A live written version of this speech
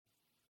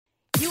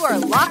You are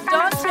Locked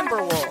On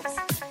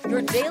Timberwolves,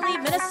 your daily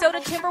Minnesota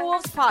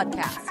Timberwolves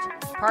podcast,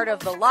 part of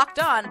the Locked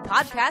On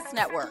Podcast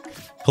Network.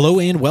 Hello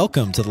and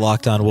welcome to the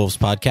Locked On Wolves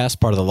podcast,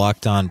 part of the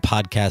Locked On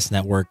Podcast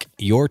Network,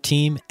 your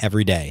team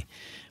every day.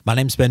 My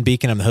name's Ben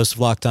Beacon. I'm the host of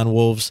Locked On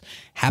Wolves.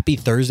 Happy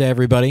Thursday,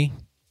 everybody.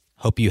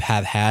 Hope you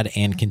have had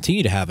and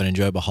continue to have an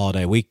enjoyable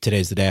holiday week.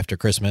 Today's the day after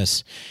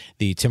Christmas.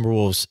 The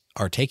Timberwolves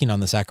are taking on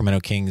the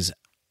Sacramento Kings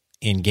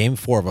in Game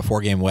 4 of a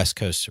 4-game West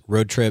Coast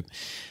road trip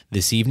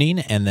this evening,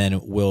 and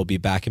then we'll be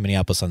back in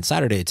Minneapolis on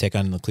Saturday to take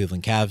on the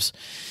Cleveland Cavs.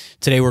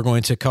 Today we're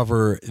going to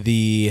cover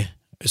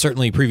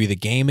certainly preview the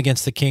game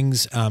against the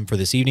Kings for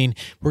this evening.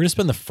 We're going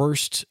to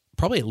spend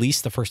probably at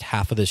least the first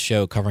half of this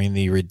show covering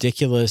the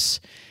ridiculous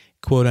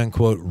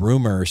quote-unquote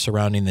rumor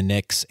surrounding the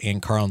Knicks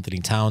and Karl-Anthony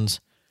Towns.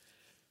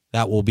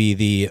 That will be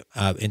the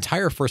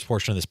entire first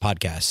portion of this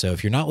podcast. So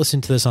if you're not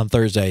listening to this on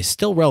Thursday,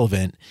 still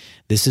relevant.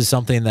 This is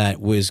something that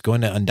was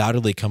going to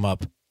undoubtedly come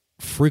up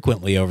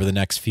frequently over the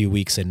next few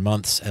weeks and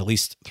months, at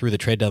least through the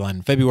trade deadline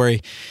in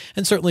February,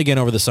 and certainly again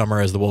over the summer,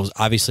 as the Wolves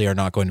obviously are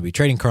not going to be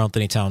trading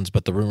Karl-Anthony Towns,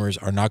 but the rumors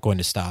are not going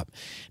to stop.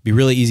 It'd be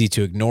really easy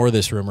to ignore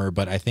this rumor,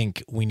 but I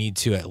think we need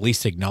to at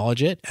least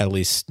acknowledge it, at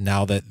least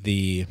now that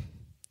the,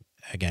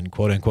 again,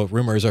 quote-unquote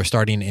rumors are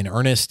starting in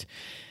earnest.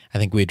 I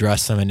think we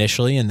address them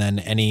initially, and then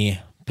any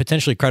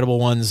potentially credible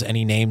ones,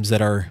 any names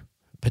that are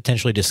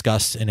potentially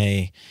discussed in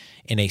a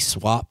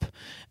swap,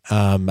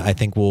 I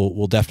think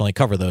we'll definitely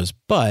cover those.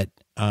 But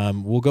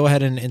we'll go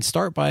ahead and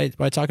start by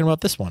talking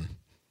about this one.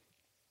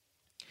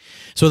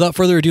 So without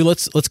further ado,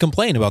 let's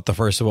complain about the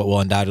first of what will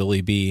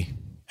undoubtedly be,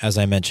 as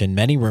I mentioned,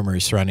 many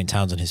rumors surrounding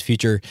Towns and his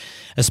future,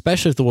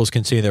 especially if the Wolves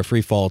continue their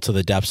free fall to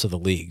the depths of the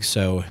league.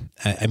 So,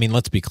 I mean,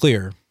 let's be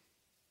clear.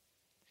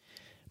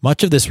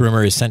 Much of this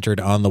rumor is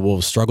centered on the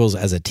Wolves' struggles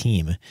as a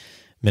team.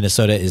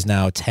 Minnesota is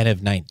now 10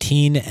 of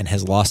 19 and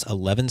has lost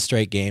 11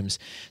 straight games.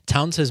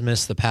 Towns has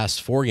missed the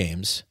past 4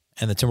 games,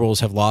 and the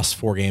Timberwolves have lost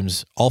 4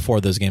 games, all 4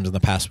 of those games in the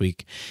past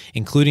week,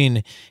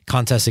 including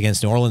contests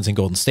against New Orleans and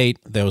Golden State.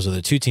 Those are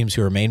the 2 teams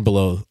who remain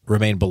below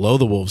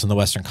the Wolves in the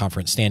Western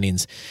Conference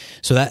standings.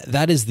 So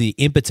that is the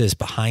impetus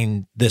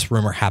behind this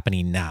rumor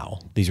happening now.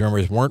 These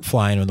rumors weren't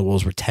flying when the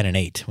Wolves were 10 and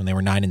 8, when they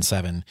were 9 and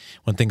 7,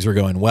 when things were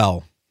going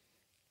well.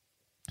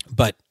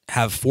 But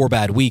have 4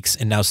 bad weeks,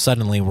 and now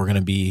suddenly we're going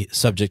to be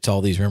subject to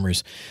all these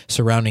rumors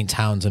surrounding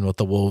Towns and what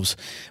the Wolves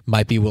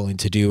might be willing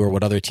to do or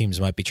what other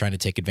teams might be trying to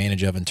take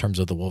advantage of in terms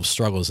of the Wolves'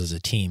 struggles as a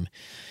team.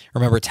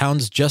 Remember,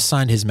 Towns just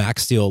signed his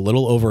max deal a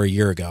little over a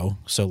year ago,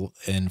 so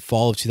in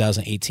fall of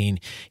 2018.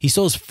 He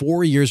still has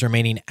 4 years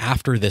remaining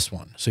after this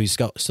one, so he's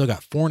still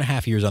got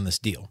 4.5 years on this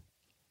deal.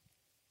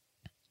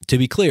 To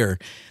be clear,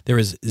 there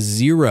is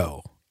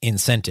zero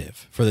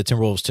incentive for the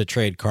Timberwolves to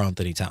trade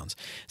Karl-Anthony Towns.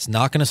 It's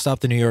not going to stop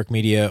the New York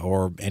media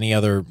or any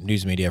other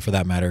news media for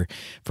that matter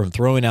from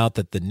throwing out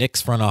that the Knicks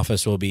front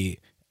office will be,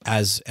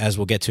 as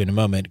we'll get to in a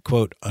moment,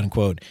 quote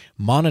unquote,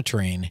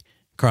 monitoring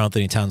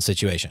Karl-Anthony Towns'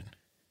 situation.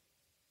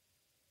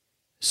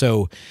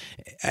 So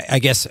I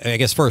guess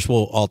first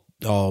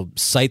I'll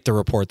cite the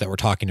report that we're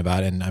talking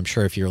about, and I'm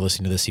sure if you're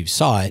listening to this, you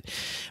saw it,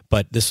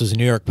 but this was a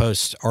New York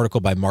Post article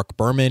by Mark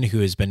Berman,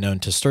 who has been known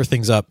to stir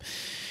things up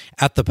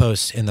at the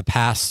Post in the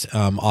past.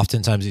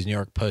 Oftentimes these New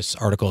York Post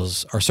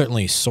articles are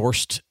certainly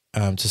sourced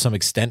to some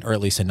extent, or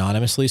at least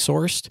anonymously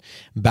sourced,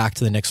 back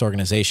to the Knicks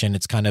organization.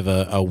 It's kind of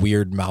a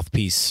weird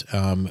mouthpiece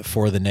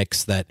for the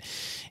Knicks that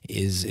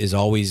is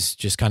always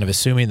just kind of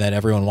assuming that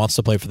everyone wants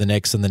to play for the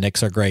Knicks and the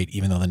Knicks are great,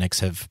 even though the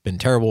Knicks have been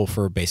terrible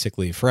for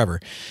basically forever.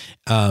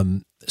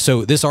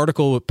 So this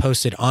article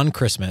posted on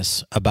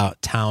Christmas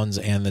about Towns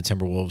and the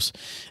Timberwolves,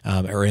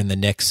 or in the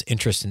Knicks'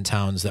 interest in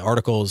Towns. The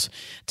article's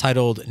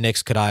titled,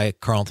 "Knicks Could Eye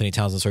Karl-Anthony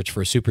Towns in Search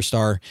for a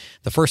Superstar."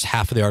 The first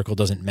half of the article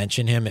doesn't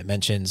mention him. It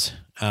mentions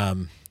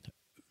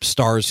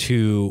stars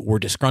who were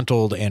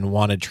disgruntled and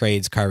wanted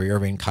trades: Kyrie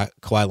Irving,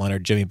 Kawhi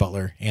Leonard, Jimmy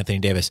Butler, Anthony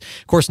Davis.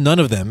 Of course, none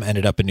of them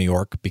ended up in New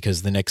York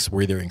because the Knicks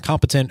were either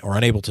incompetent or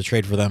unable to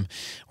trade for them,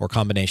 or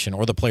combination,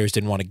 or the players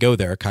didn't want to go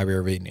there. Kyrie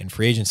Irving in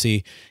free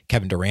agency,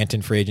 Kevin Durant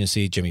in free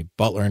agency, Jimmy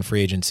Butler in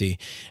free agency.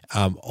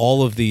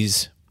 All of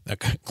these,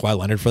 Kawhi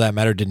Leonard for that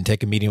matter, didn't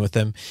take a meeting with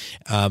them.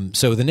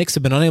 So the Knicks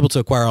have been unable to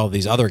acquire all of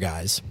these other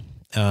guys.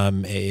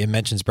 It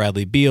mentions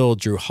Bradley Beal,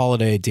 Drew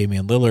Holiday,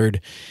 Damian Lillard,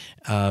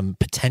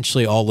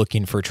 potentially all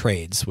looking for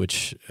trades,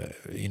 which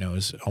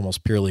is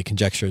almost purely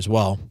conjecture as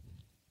well.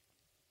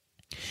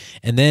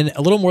 And then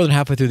a little more than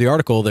halfway through the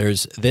article,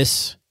 there's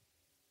this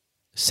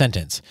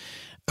sentence.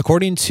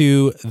 According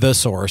to the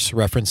source,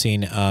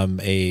 referencing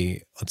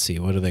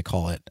what do they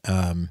call it?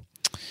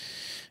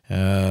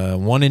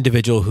 One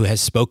individual who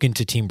has spoken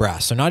to Team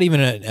Brass. So not even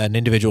an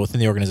individual within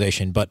the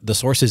organization, but the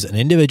source is an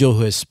individual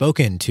who has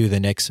spoken to the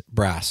Knicks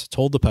brass,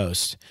 told the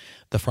Post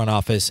the front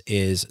office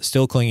is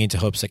still clinging to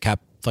hopes that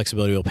cap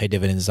flexibility will pay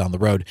dividends down the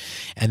road.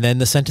 And then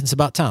the sentence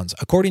about Towns.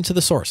 According to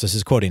the source, this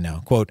is quoting now,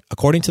 quote,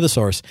 according to the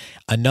source,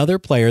 another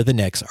player the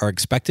Knicks are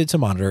expected to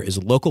monitor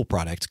is local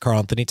product,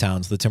 Karl-Anthony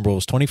Towns, the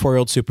Timberwolves'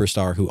 24-year-old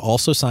superstar who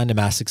also signed a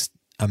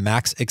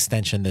max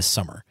extension this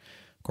summer.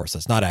 Of course,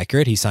 that's not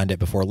accurate. He signed it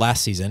before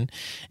last season,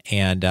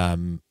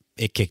 and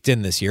it kicked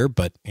in this year,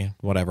 but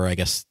whatever. I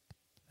guess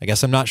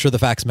I'm not sure the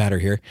facts matter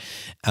here.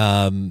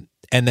 And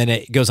then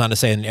it goes on to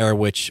say, in an era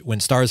when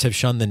stars have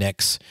shunned the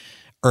Knicks,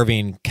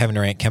 Irving, Kevin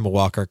Durant, Kemba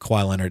Walker,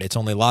 Kawhi Leonard, it's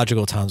only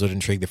logical Towns would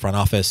intrigue the front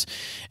office.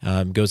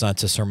 Goes on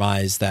to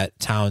surmise that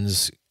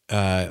Towns,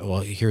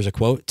 here's a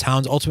quote,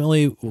 Towns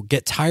ultimately will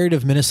get tired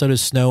of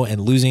Minnesota's snow and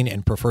losing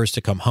and prefers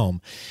to come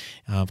home.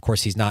 Of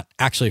course, he's not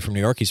actually from New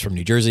York. He's from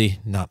New Jersey,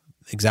 not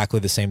exactly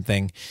the same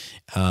thing.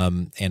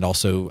 And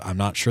also, I'm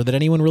not sure that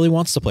anyone really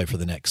wants to play for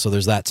the Knicks. So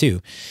there's that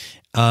too.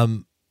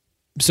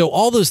 So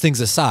all those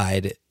things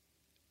aside,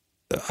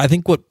 I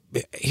think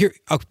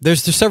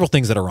there's several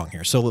things that are wrong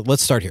here. So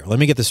let's start here. Let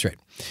me get this straight.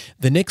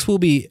 The Knicks will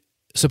be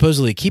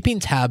supposedly keeping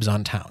tabs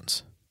on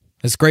Towns.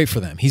 It's great for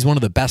them. He's one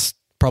of the best,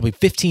 probably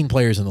 15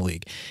 players in the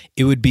league.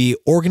 It would be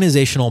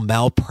organizational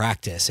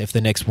malpractice if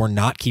the Knicks were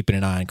not keeping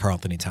an eye on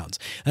Karl-Anthony Towns.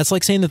 That's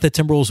like saying that the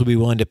Timberwolves would be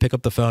willing to pick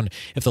up the phone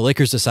if the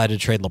Lakers decided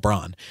to trade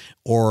LeBron,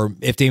 or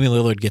if Damian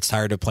Lillard gets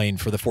tired of playing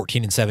for the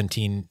 14 and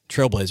 17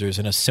 Trailblazers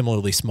in a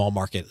similarly small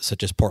market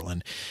such as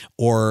Portland,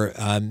 or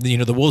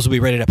the Wolves will be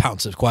ready to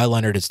pounce if Kawhi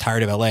Leonard is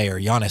tired of LA or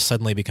Giannis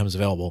suddenly becomes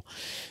available.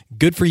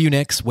 Good for you,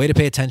 Knicks. Way to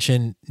pay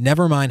attention.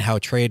 Never mind how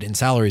trade and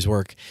salaries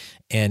work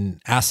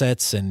and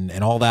assets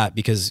and all that,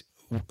 because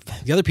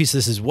the other piece of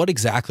this is, what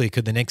exactly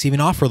could the Knicks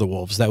even offer the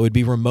Wolves that would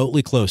be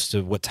remotely close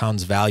to what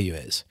Towns' value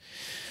is?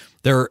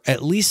 There are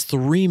at least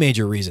three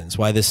major reasons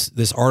why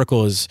this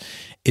article is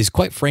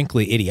quite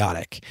frankly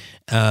idiotic,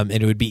 and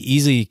it would be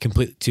easy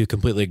to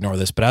completely ignore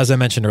this. But as I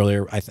mentioned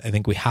earlier, I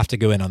think we have to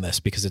go in on this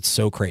because it's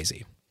so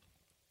crazy.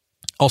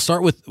 I'll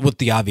start with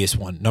the obvious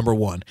one. Number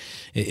one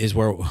is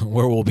where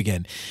we'll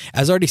begin.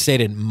 As already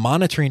stated,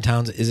 monitoring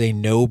Towns is a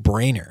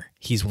no-brainer.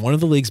 He's one of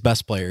the league's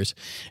best players.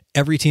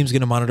 Every team's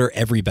going to monitor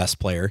every best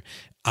player.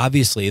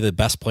 Obviously, the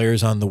best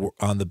players on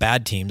the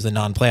bad teams, the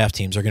non-playoff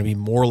teams, are going to be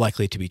more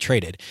likely to be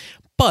traded.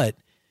 But,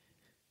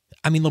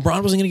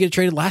 LeBron wasn't going to get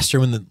traded last year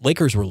when the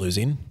Lakers were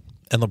losing,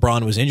 and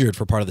LeBron was injured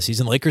for part of the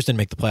season. The Lakers didn't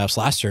make the playoffs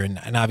last year,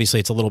 and obviously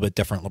it's a little bit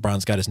different.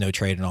 LeBron's got his no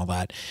trade and all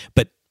that.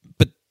 But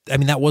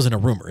that wasn't a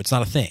rumor. It's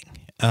not a thing.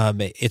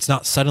 It's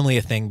not suddenly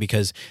a thing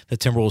because the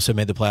Timberwolves have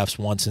made the playoffs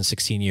once in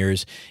 16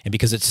 years and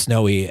because it's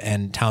snowy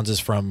and Towns is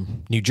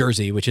from New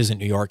Jersey, which isn't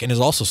New York, and is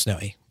also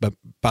snowy. But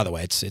by the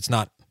way, it's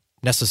not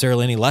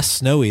necessarily any less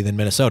snowy than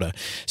Minnesota.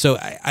 So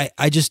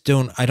I just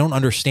don't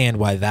understand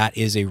why that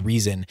is a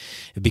reason,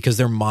 because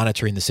they're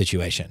monitoring the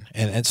situation.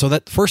 And so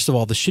that, first of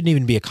all, this shouldn't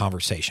even be a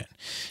conversation.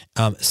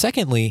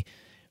 Secondly,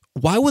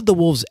 why would the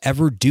Wolves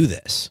ever do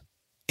this?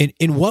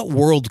 In what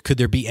world could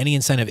there be any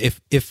incentive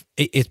if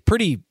it's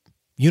pretty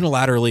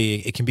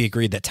unilaterally, it can be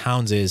agreed that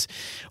Towns is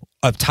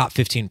a top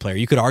 15 player.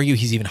 You could argue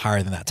he's even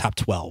higher than that, top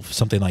 12,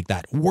 something like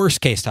that.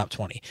 Worst case, top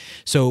 20.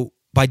 So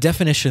by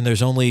definition,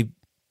 there's only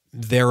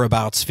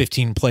thereabouts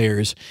 15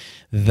 players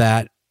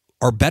that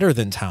are better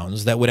than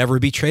Towns that would ever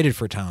be traded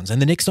for Towns. And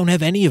the Knicks don't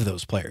have any of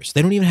those players.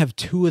 They don't even have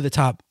two of the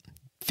top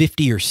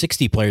 50 or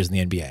 60 players in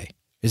the NBA.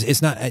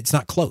 It's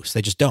not close.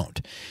 They just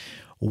don't.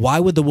 Why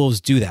would the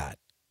Wolves do that?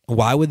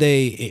 Why would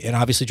they? And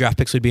obviously draft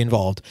picks would be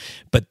involved,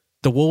 but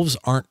the Wolves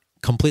aren't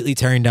completely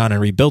tearing down and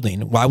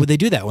rebuilding. Why would they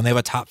do that when they have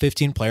a top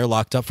 15 player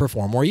locked up for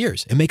 4 more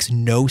years? It makes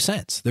no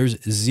sense.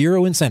 There's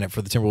zero incentive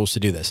for the Timberwolves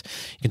to do this.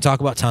 You can talk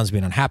about Towns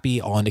being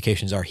unhappy. All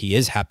indications are he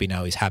is happy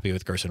now. He's happy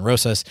with Gerson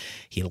Rosas.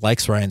 He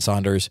likes Ryan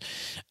Saunders.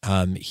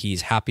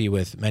 He's happy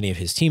with many of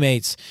his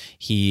teammates.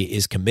 He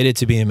is committed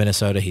to being in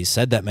Minnesota. He's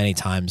said that many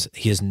times.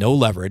 He has no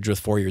leverage with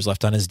 4 years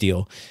left on his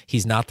deal.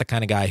 He's not the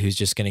kind of guy who's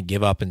just going to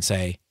give up and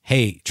say,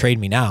 hey, trade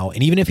me now.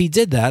 And even if he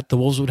did that, the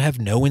Wolves would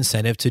have no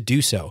incentive to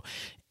do so.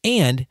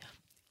 And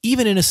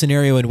even in a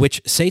scenario in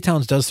which, say,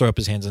 Towns does throw up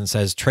his hands and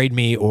says, trade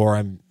me, or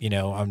I'm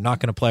not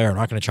going to play, or I'm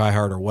not going to try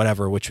hard, or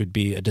whatever, which would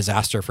be a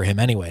disaster for him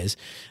anyways.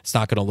 It's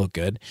not going to look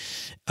good.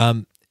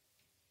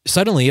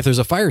 Suddenly, if there's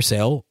a fire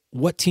sale,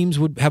 what teams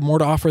would have more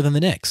to offer than the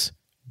Knicks?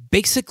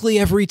 Basically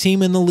every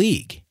team in the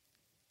league.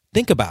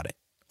 Think about it.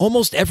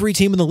 Almost every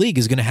team in the league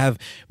is going to have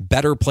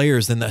better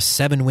players than the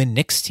 7-win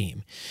Knicks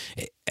team.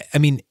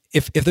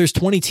 If there's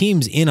 20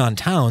 teams in on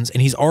Towns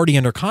and he's already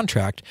under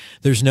contract,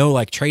 there's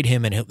no trade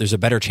him and there's a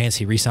better chance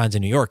he re-signs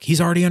in New York. He's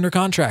already under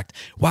contract.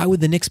 Why would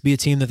the Knicks be a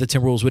team that the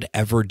Timberwolves would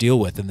ever deal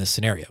with in this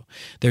scenario?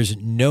 There's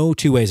no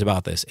two ways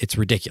about this. It's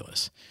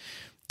ridiculous.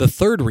 The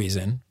third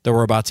reason that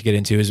we're about to get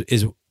into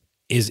is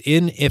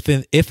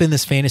if in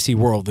this fantasy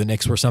world the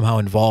Knicks were somehow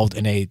involved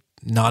in a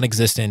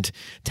non-existent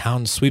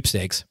Towns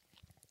sweepstakes,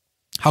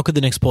 how could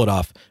the Knicks pull it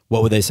off?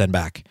 What would they send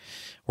back?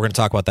 We're going to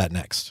talk about that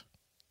next.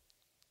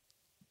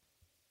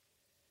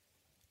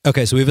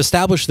 Okay, so we've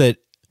established that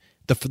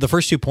the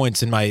first 2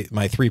 points in my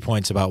 3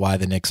 points about why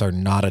the Knicks are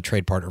not a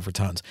trade partner for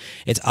Towns.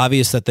 It's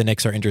obvious that the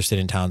Knicks are interested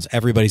in Towns.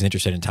 Everybody's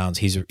interested in Towns.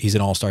 He's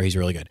an all-star. He's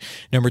really good.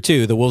 Number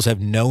 2, the Wolves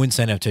have no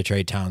incentive to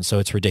trade Towns, so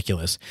it's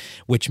ridiculous,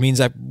 which means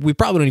that we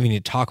probably don't even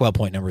need to talk about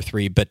point number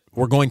 3, but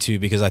we're going to,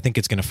 because I think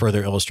it's going to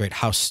further illustrate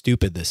how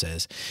stupid this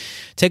is.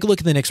 Take a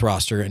look at the Knicks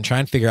roster and try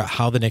and figure out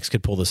how the Knicks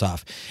could pull this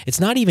off. It's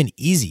not even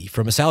easy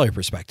from a salary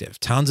perspective.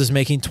 Towns is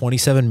making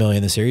 $27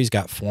 million this year. He's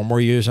got 4 more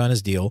years on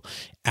his deal.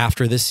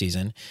 after this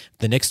season.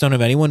 The Knicks don't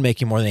have anyone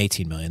making more than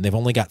 $18 million. They've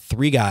only got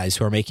 3 guys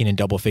who are making in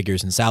double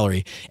figures in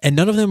salary, and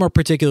none of them are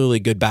particularly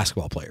good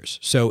basketball players.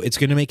 So it's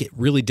going to make it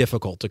really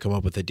difficult to come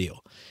up with a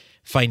deal.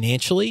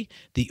 Financially,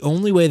 the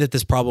only way that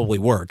this probably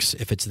works,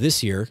 if it's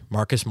this year,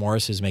 Marcus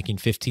Morris is making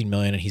 $15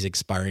 million and he's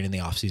expiring in the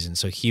offseason,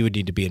 so he would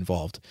need to be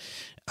involved.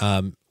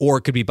 Or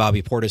it could be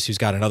Bobby Portis, who's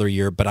got another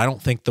year, but I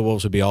don't think the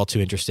Wolves would be all too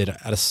interested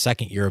at a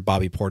second year of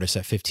Bobby Portis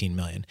at $15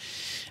 million.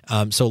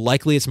 So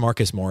likely it's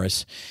Marcus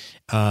Morris.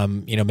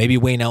 Maybe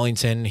Wayne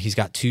Ellington, he's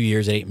got 2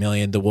 years at $8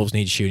 million. The Wolves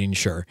need shooting,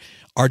 sure.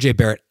 RJ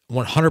Barrett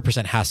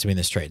 100% has to be in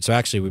this trade. So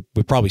actually,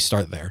 we probably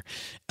start there.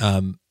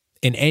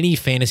 In any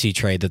fantasy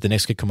trade that the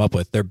Knicks could come up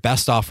with, their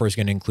best offer is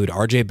going to include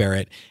RJ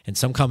Barrett and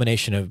some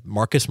combination of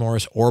Marcus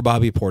Morris or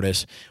Bobby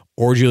Portis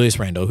or Julius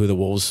Randle, who the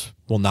Wolves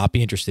will not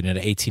be interested in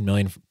at $18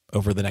 million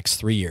over the next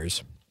 3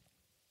 years.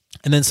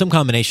 And then some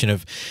combination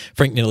of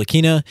Frank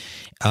Ntilikina,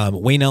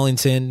 Wayne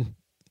Ellington,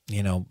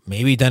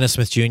 maybe Dennis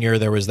Smith Jr.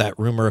 There was that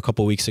rumor a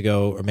couple weeks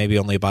ago, or maybe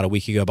only about a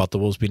week ago, about the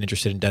Wolves being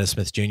interested in Dennis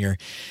Smith Jr.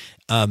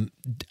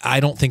 I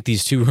don't think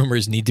these two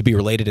rumors need to be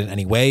related in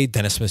any way.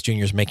 Dennis Smith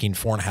Jr. is making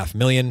 $4.5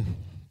 million.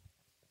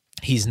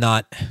 He's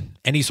not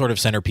any sort of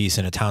centerpiece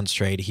in a Towns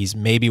trade. He's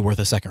maybe worth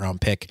a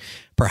second-round pick.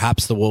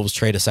 Perhaps the Wolves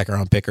trade a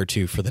second-round pick or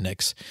two for the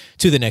Knicks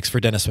for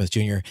Dennis Smith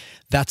Jr.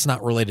 That's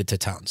not related to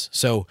Towns.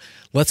 So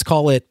let's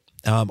call it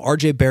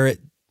RJ Barrett,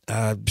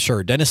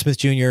 sure, Dennis Smith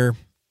Jr.,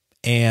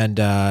 and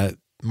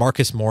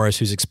Marcus Morris,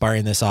 who's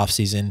expiring this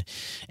offseason,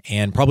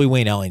 and probably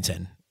Wayne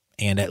Ellington,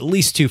 and at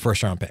least 2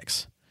 first-round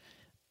picks.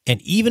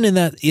 And even in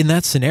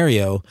that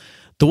scenario,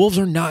 the Wolves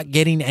are not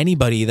getting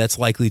anybody that's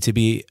likely to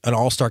be an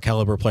all-star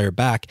caliber player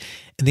back.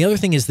 And the other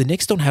thing is the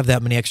Knicks don't have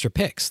that many extra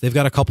picks. They've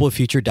got a couple of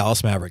future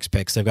Dallas Mavericks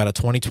picks. They've got a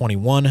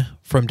 2021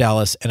 from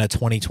Dallas and a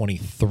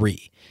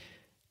 2023.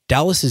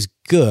 Dallas is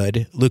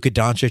good. Luka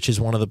Doncic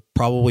is one of the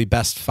probably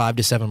best 5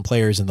 to 7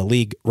 players in the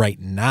league right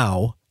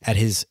now in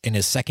his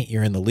second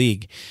year in the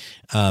league,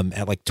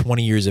 at like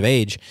 20 years of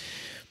age.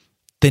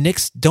 The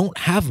Knicks don't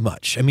have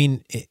much. I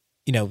mean,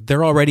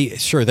 they're already,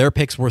 sure, their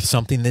pick's worth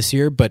something this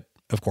year, but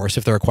of course,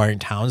 if they're acquiring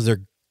Towns,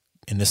 they're,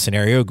 in this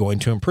scenario, going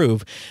to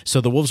improve.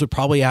 So the Wolves would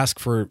probably ask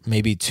for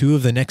maybe 2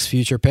 of the Knicks'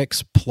 future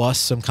picks plus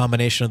some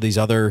combination of these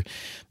other,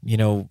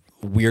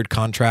 weird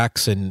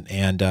contracts and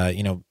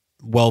the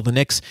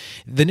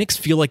Knicks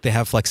feel like they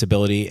have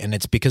flexibility, and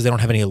it's because they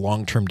don't have any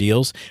long-term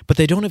deals, but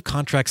they don't have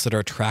contracts that are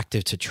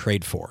attractive to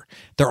trade for.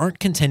 There aren't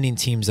contending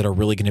teams that are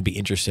really going to be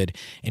interested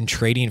in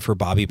trading for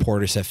Bobby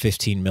Portis at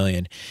 $15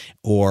 million,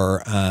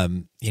 or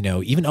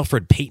even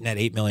Elfrid Payton at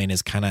 $8 million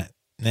is kind of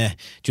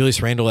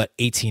Julius Randle at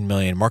 $18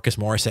 million, Marcus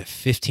Morris at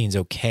 $15 is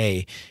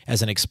okay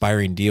as an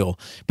expiring deal,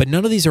 but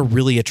none of these are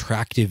really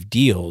attractive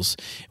deals.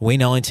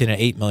 Wayne Ellington at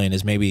 $8 million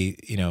is maybe,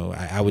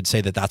 I would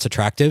say that's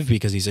attractive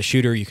because he's a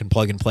shooter. You can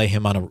plug and play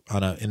him in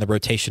the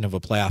rotation of a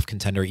playoff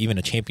contender, even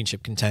a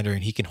championship contender,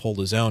 and he can hold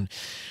his own.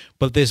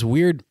 But this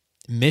weird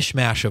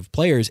mishmash of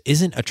players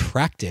isn't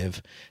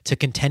attractive to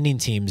contending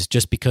teams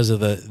just because of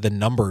the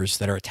numbers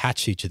that are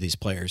attached to each of these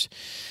players.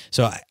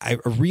 So I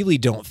really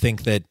don't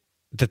think that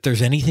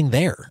there's anything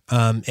there.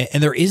 And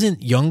there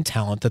isn't young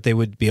talent that they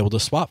would be able to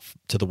swap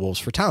to the Wolves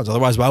for Towns.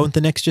 Otherwise, why wouldn't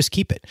the Knicks just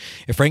keep it?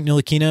 If Frank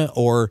Ntilikina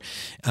or,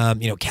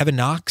 Kevin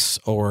Knox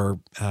or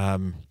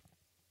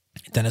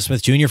Dennis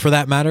Smith Jr. for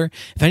that matter,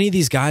 if any of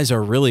these guys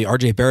are really,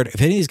 RJ Barrett, if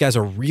any of these guys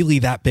are really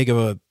that big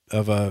of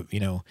a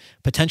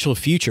potential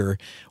future,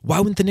 why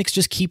wouldn't the Knicks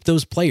just keep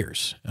those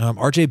players?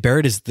 RJ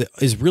Barrett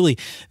is really,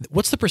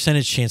 what's the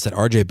percentage chance that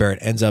RJ Barrett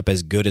ends up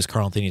as good as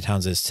Karl-Anthony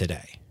Towns is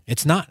today?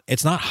 It's not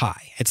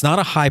high. It's not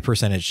a high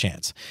percentage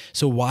chance.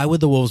 So why would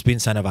the Wolves be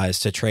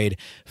incentivized to trade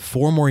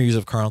 4 more years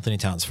of Karl-Anthony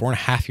Towns,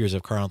 4.5 years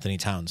of Karl-Anthony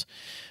Towns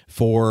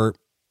for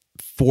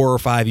 4 or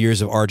 5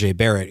 years of RJ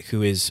Barrett,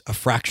 who is a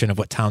fraction of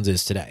what Towns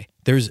is today?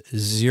 There's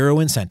zero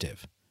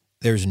incentive.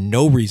 There's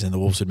no reason the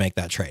Wolves would make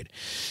that trade.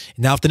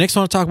 Now, if the Knicks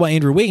want to talk about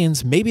Andrew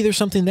Wiggins, maybe there's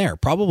something there.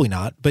 Probably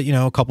not, but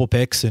a couple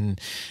picks and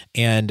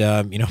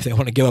if they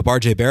want to give up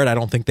RJ Barrett, I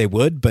don't think they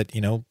would, but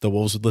the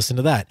Wolves would listen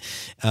to that.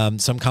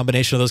 Some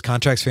combination of those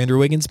contracts for Andrew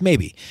Wiggins,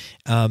 maybe.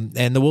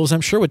 And the Wolves,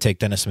 I'm sure, would take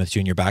Dennis Smith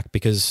Jr. back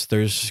because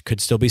could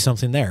still be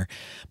something there.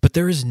 But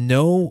there is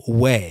no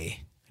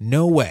way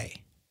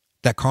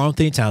that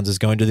Karl-Anthony Towns is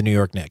going to the New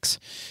York Knicks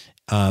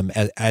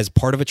as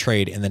part of a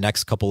trade in the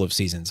next couple of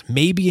seasons.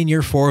 Maybe in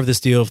year 4 of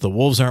this deal, if the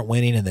Wolves aren't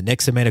winning and the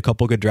Knicks have made a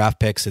couple good draft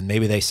picks and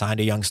maybe they signed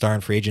a young star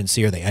in free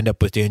agency, or they end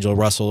up with D'Angelo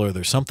Russell, or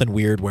there's something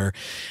weird where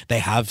they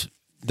have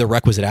the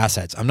requisite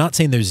assets. I'm not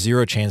saying there's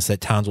zero chance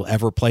that Towns will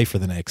ever play for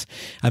the Knicks.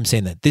 I'm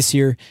saying that this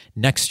year,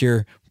 next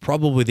year,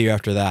 probably the year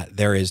after that,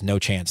 there is no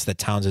chance that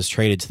Towns is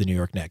traded to the New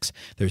York Knicks.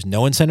 There's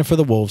no incentive for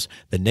the Wolves.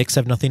 The Knicks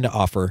have nothing to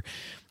offer.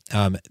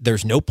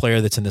 There's no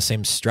player that's in the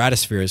same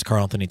stratosphere as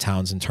Karl-Anthony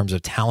Towns in terms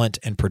of talent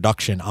and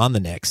production on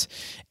the Knicks.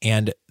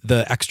 And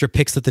the extra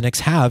picks that the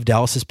Knicks have,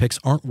 Dallas's picks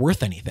aren't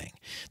worth anything.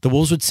 The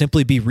Wolves would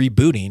simply be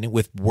rebooting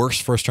with worse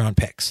first-round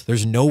picks.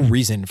 There's no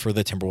reason for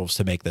the Timberwolves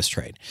to make this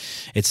trade.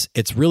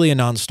 It's really a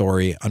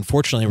non-story.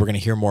 Unfortunately, we're going to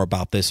hear more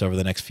about this over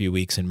the next few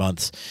weeks and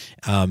months.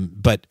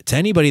 But to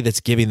anybody that's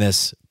giving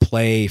this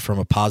play from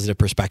a positive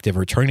perspective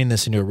or turning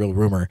this into a real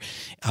rumor,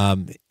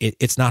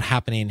 it's not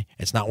happening.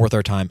 It's not worth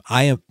our time.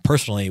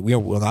 We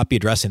will not be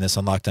addressing this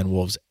on Locked On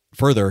Wolves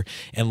further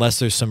unless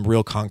there's some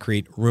real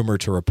concrete rumor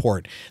to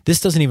report. This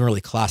doesn't even really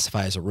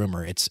classify as a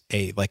rumor. It's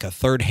like a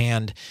third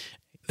hand.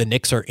 The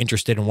Knicks are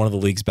interested in one of the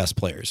league's best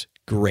players.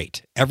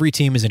 Great. Every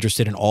team is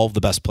interested in all of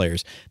the best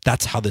players.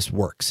 That's how this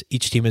works.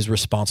 Each team is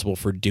responsible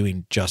for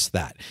doing just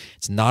that.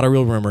 It's not a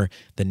real rumor.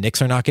 The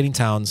Knicks are not getting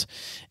Towns,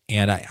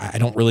 and I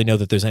don't really know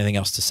that there's anything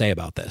else to say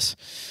about this.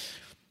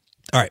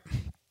 All right.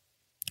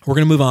 We're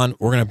going to move on.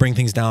 We're going to bring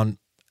things down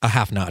a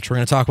half notch. We're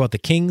going to talk about the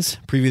Kings,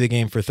 preview the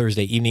game for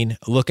Thursday evening,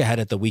 look ahead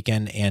at the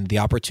weekend and the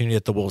opportunity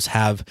that the Wolves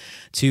have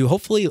to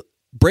hopefully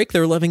break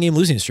their 11-game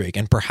losing streak,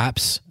 and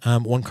perhaps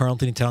one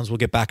Karl-Anthony Towns will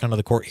get back onto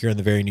the court here in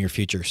the very near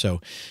future.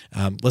 So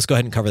let's go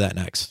ahead and cover that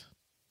next.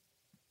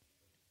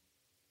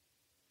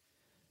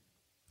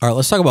 All right,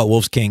 let's talk about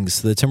Wolves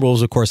Kings. The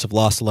Timberwolves, of course, have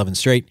lost 11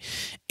 straight,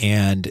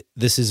 and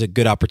this is a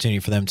good opportunity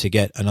for them to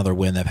get another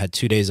win. They've had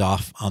 2 days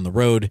off on the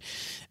road.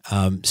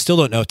 Still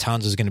don't know if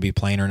Towns is going to be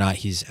playing or not.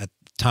 He's at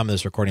time of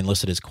this recording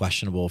listed as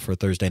questionable for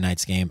Thursday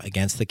night's game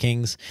against the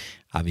Kings.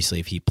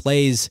 Obviously, if he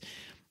plays,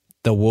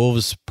 the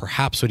Wolves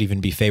perhaps would even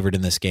be favored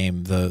in this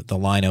game. The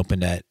line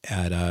opened at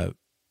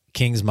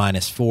Kings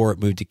 -4. It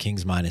moved to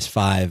Kings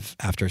 -5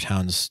 after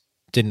Towns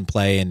didn't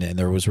play, and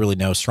there was really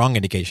no strong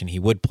indication he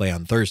would play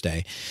on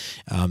Thursday.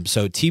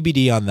 So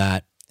TBD on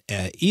that.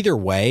 Either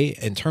way,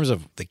 in terms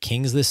of the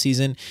Kings this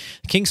season,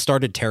 the Kings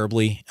started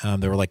terribly.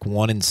 They were like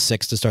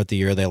 1-6 to start the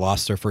year. They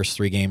lost their first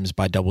 3 games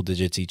by double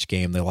digits each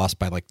game. They lost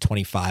by like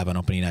 25 on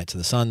opening night to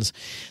the Suns.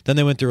 Then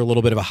they went through a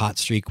little bit of a hot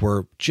streak.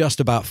 We're just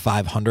about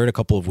 500 a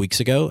couple of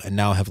weeks ago and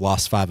now have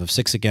lost 5 of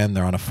 6 again.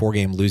 They're on a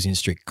 4-game losing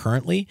streak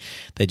currently.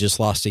 They just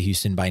lost to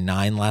Houston by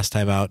 9 last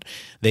time out.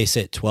 They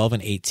sit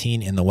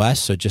 12-18 in the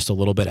West, so just a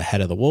little bit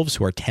ahead of the Wolves,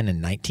 who are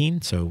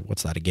 10-19. So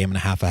what's that, a game and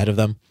a half ahead of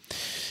them?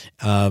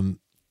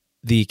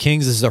 The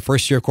Kings, this is their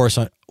first year, of course,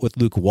 with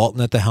Luke Walton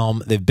at the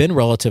helm. They've been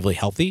relatively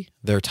healthy.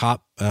 Their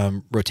top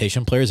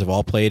rotation players have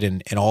all played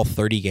in all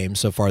 30 games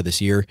so far this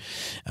year.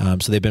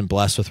 So they've been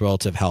blessed with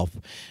relative health,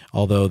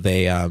 although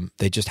they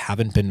just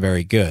haven't been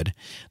very good.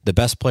 The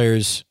best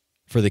players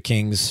for the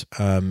Kings,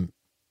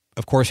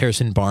 of course,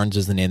 Harrison Barnes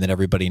is the name that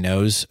everybody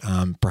knows.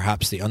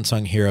 Perhaps the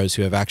unsung heroes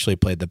who have actually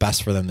played the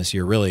best for them this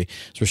year, really,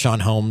 is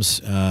Richaun Holmes,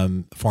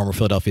 former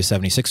Philadelphia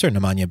 76er,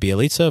 Nemanja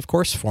Bjelica, of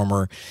course,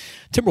 former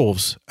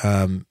Timberwolves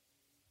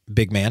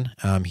big man.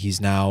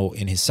 He's now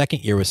in his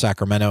second year with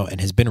Sacramento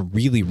and has been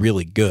really,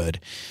 really good.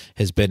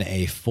 Has been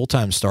a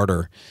full-time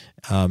starter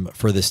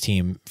for this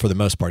team for the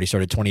most part. He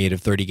started 28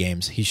 of 30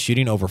 games. He's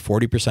shooting over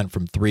 40%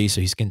 from 3, so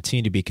he's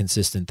continued to be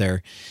consistent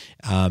there.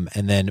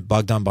 And then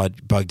Bogdan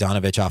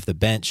Bogdanovic off the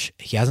bench.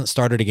 He hasn't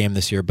started a game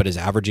this year, but is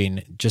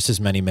averaging just as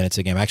many minutes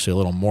a game, actually a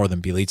little more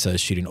than Bjelica,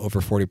 is shooting over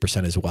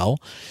 40% as well.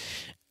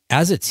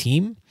 As a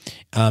team,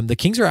 the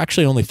Kings are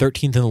actually only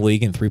 13th in the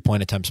league in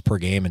 3-point attempts per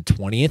game and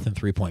 20th in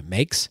 3-point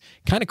makes.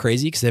 Kind of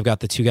crazy because they've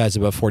got the 2 guys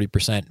above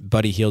 40%,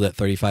 Buddy Hield at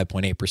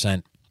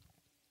 35.8%.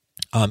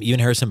 Even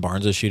Harrison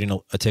Barnes is shooting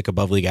a tick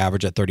above league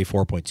average at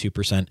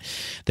 34.2%.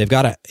 They've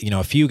got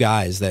a few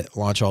guys that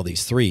launch all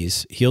these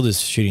threes. Hield is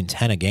shooting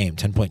 10 a game,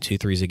 10.2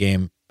 threes a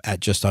game at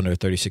just under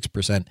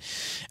 36%.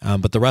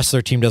 But the rest of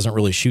their team doesn't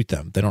really shoot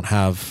them. They don't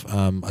have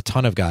a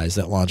ton of guys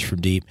that launch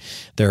from deep.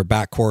 Their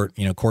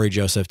backcourt, Corey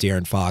Joseph,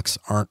 De'Aaron Fox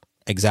aren't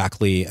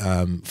exactly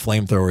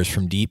flamethrowers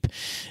from deep.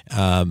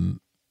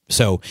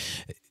 So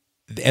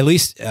at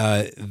least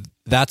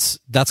that's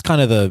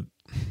kind of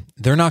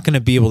they're not going to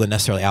be able to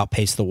necessarily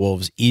outpace the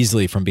Wolves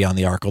easily from beyond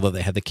the arc, although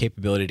they have the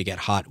capability to get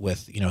hot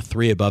with,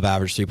 3 above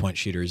average 3-point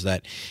shooters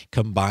that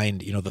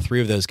combined, the 3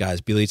 of those guys,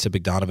 Bjelica,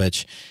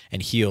 Bogdanovic,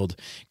 and Hield,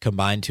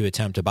 combined to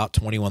attempt about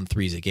 21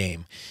 threes a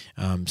game.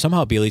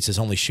 Somehow Bjelica is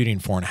only shooting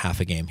 4.5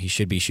 a game. He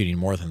should be shooting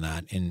more than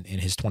that in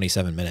his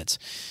 27 minutes.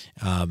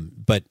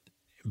 But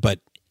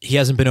he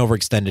hasn't been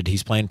overextended.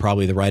 He's playing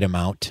probably the right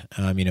amount,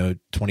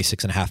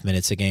 26 and a half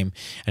minutes a game,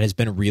 and it's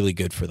been really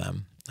good for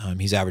them.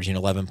 He's averaging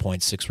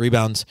 11.6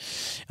 rebounds.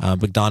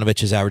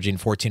 Bogdanovic is averaging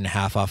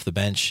 14.5 off the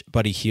bench.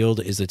 Buddy Hield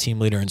is the team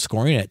leader in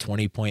scoring at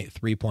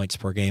 20.3 points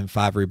per game,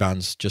 5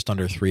 rebounds, just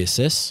under 3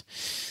 assists.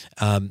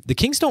 The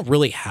Kings don't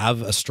really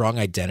have a strong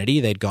identity.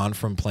 They'd gone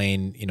from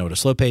playing, at a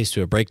slow pace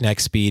to a breakneck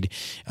speed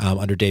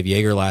under Dave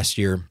Joerger last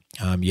year.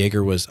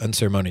 Joerger was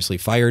unceremoniously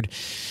fired.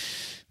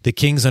 The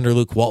Kings under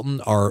Luke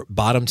Walton are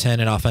bottom 10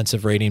 in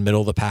offensive rating, middle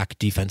of the pack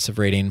defensive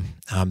rating.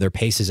 Their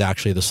pace is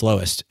actually the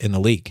slowest in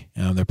the league.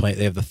 They have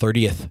the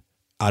 30th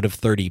out of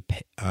 30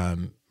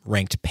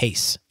 ranked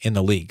pace in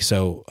the league.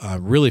 So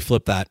really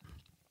flip that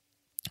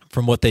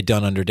from what they'd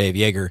done under Dave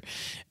Yeager.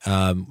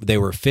 They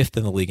were 5th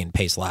in the league in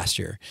pace last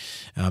year,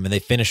 and they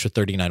finished with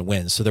 39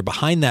 wins. So they're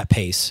behind that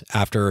pace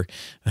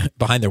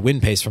behind their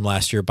win pace from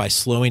last year by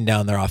slowing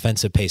down their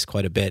offensive pace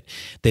quite a bit.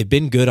 They've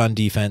been good on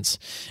defense,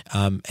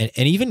 and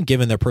even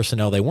given their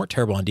personnel, they weren't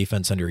terrible on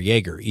defense under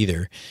Yeager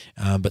either.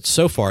 But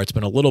so far, it's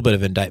been a little bit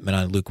of indictment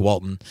on Luke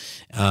Walton.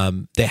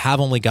 They have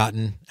only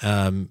gotten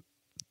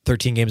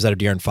 13 games out of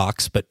De'Aaron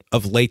Fox, but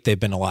of late they've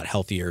been a lot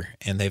healthier,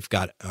 and they've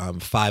got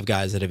 5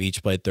 guys that have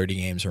each played 30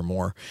 games or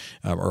more,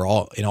 or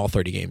all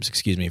 30 games,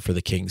 for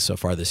the Kings so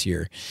far this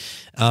year.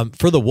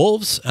 For the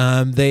Wolves,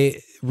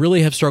 they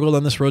really have struggled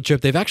on this road trip.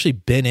 They've actually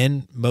been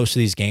in most of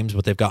these games,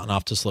 but they've gotten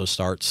off to slow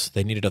starts.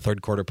 They needed a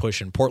third quarter push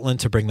in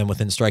Portland to bring them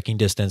within striking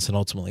distance, and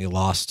ultimately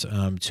lost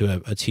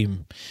to a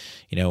team,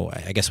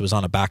 I guess it was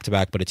on a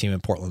back-to-back, but a team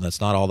in Portland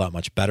that's not all that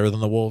much better than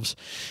the Wolves.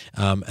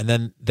 And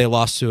then they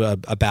lost to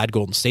a bad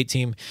Golden State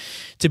team.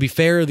 To be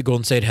fair, the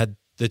Golden State had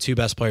the 2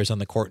 best players on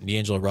the court,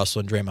 D'Angelo Russell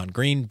and Draymond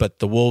Green, but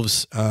the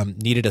Wolves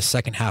needed a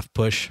second half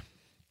push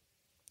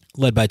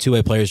led by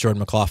 2-way players Jordan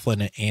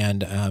McLaughlin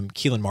and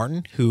Keelan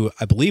Martin, who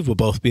I believe will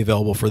both be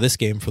available for this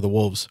game for the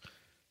Wolves.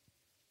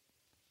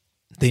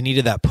 They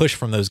needed that push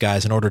from those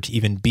guys in order to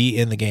even be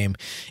in the game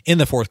in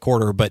the fourth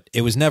quarter, but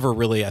it was never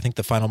really, I think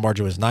the final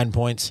margin was 9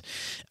 points,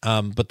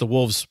 but the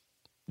Wolves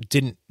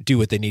didn't do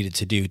what they needed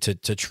to do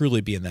to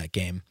truly be in that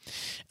game.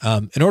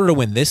 In order to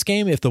win this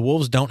game, if the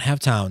Wolves don't have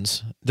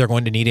Towns, they're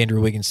going to need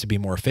Andrew Wiggins to be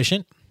more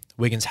efficient.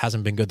 Wiggins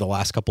hasn't been good the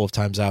last couple of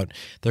times out.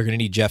 They're going to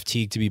need Jeff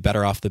Teague to be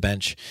better off the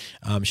bench.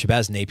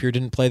 Shabazz Napier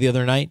didn't play the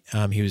other night.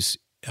 He was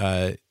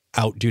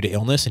out due to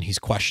illness, and he's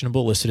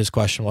questionable, listed as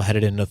questionable,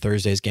 headed into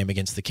Thursday's game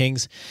against the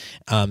Kings.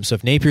 So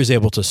if Napier is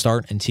able to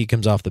start and Teague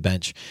comes off the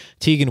bench,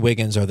 Teague and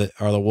Wiggins are the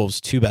Wolves'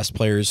 2 best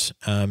players,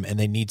 and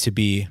they need to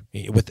be,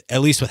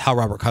 at least with how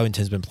Robert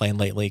Covington's been playing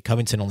lately.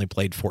 Covington only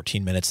played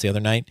 14 minutes the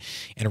other night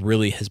and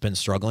really has been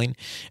struggling.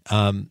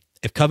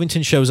 If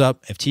Covington shows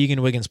up, if Teague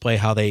and Wiggins play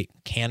how they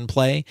can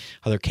play,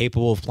 how they're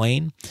capable of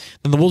playing,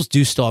 then the Wolves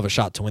do still have a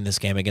shot to win this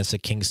game against a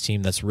Kings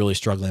team that's really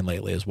struggling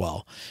lately as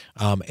well.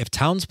 If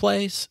Towns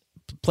plays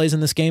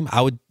in this game,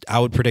 I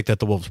would predict that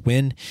the Wolves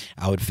win.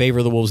 I would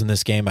favor the Wolves in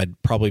this game.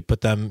 I'd probably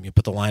put the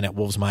line at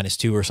Wolves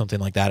 -2 or something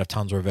like that if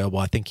Towns were available.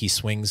 I think he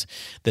swings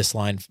this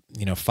line,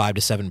 5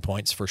 to 7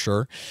 points for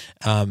sure,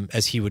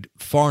 as he would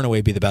far and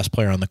away be the best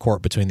player on the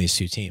court between these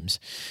 2 teams.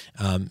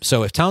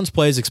 So if Towns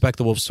plays, expect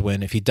the Wolves to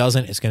win. If he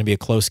doesn't, it's going to be a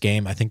close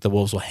game. I think the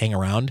Wolves will hang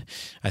around.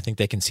 I think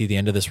they can see the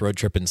end of this road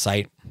trip in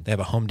sight. They have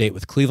a home date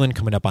with Cleveland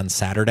coming up on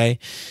Saturday.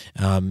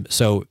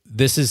 So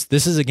this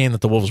is a game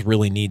that the Wolves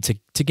really need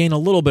to gain a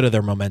little bit of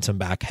their momentum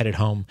back headed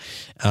home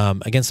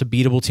against a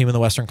beatable team in the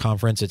Western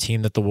Conference, a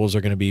team that the Wolves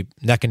are going to be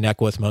neck and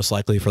neck with most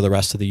likely for the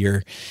rest of the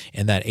year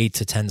in that 8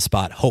 to 10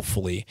 spot,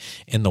 hopefully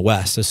in the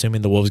West,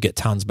 assuming the Wolves get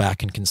Towns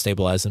back and can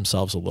stabilize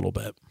themselves a little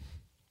bit.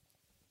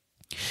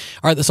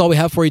 All right, that's all we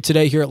have for you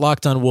today here at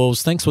Locked On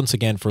Wolves. Thanks once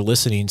again for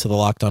listening to the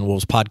Locked On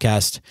Wolves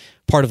podcast,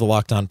 part of the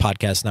Locked On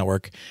Podcast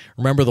Network.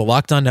 Remember, the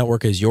Locked On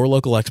Network is your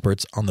local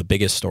experts on the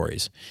biggest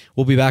stories.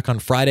 We'll be back on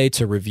Friday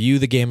to review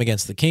the game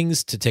against the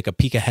Kings, to take a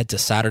peek ahead to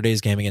Saturday's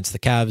game against the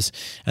Cavs,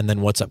 and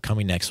then what's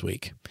upcoming next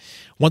week.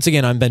 Once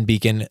again, I'm Ben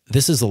Beacon.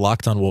 This is the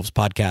Locked On Wolves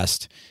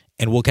podcast,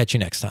 and we'll catch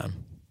you next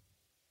time.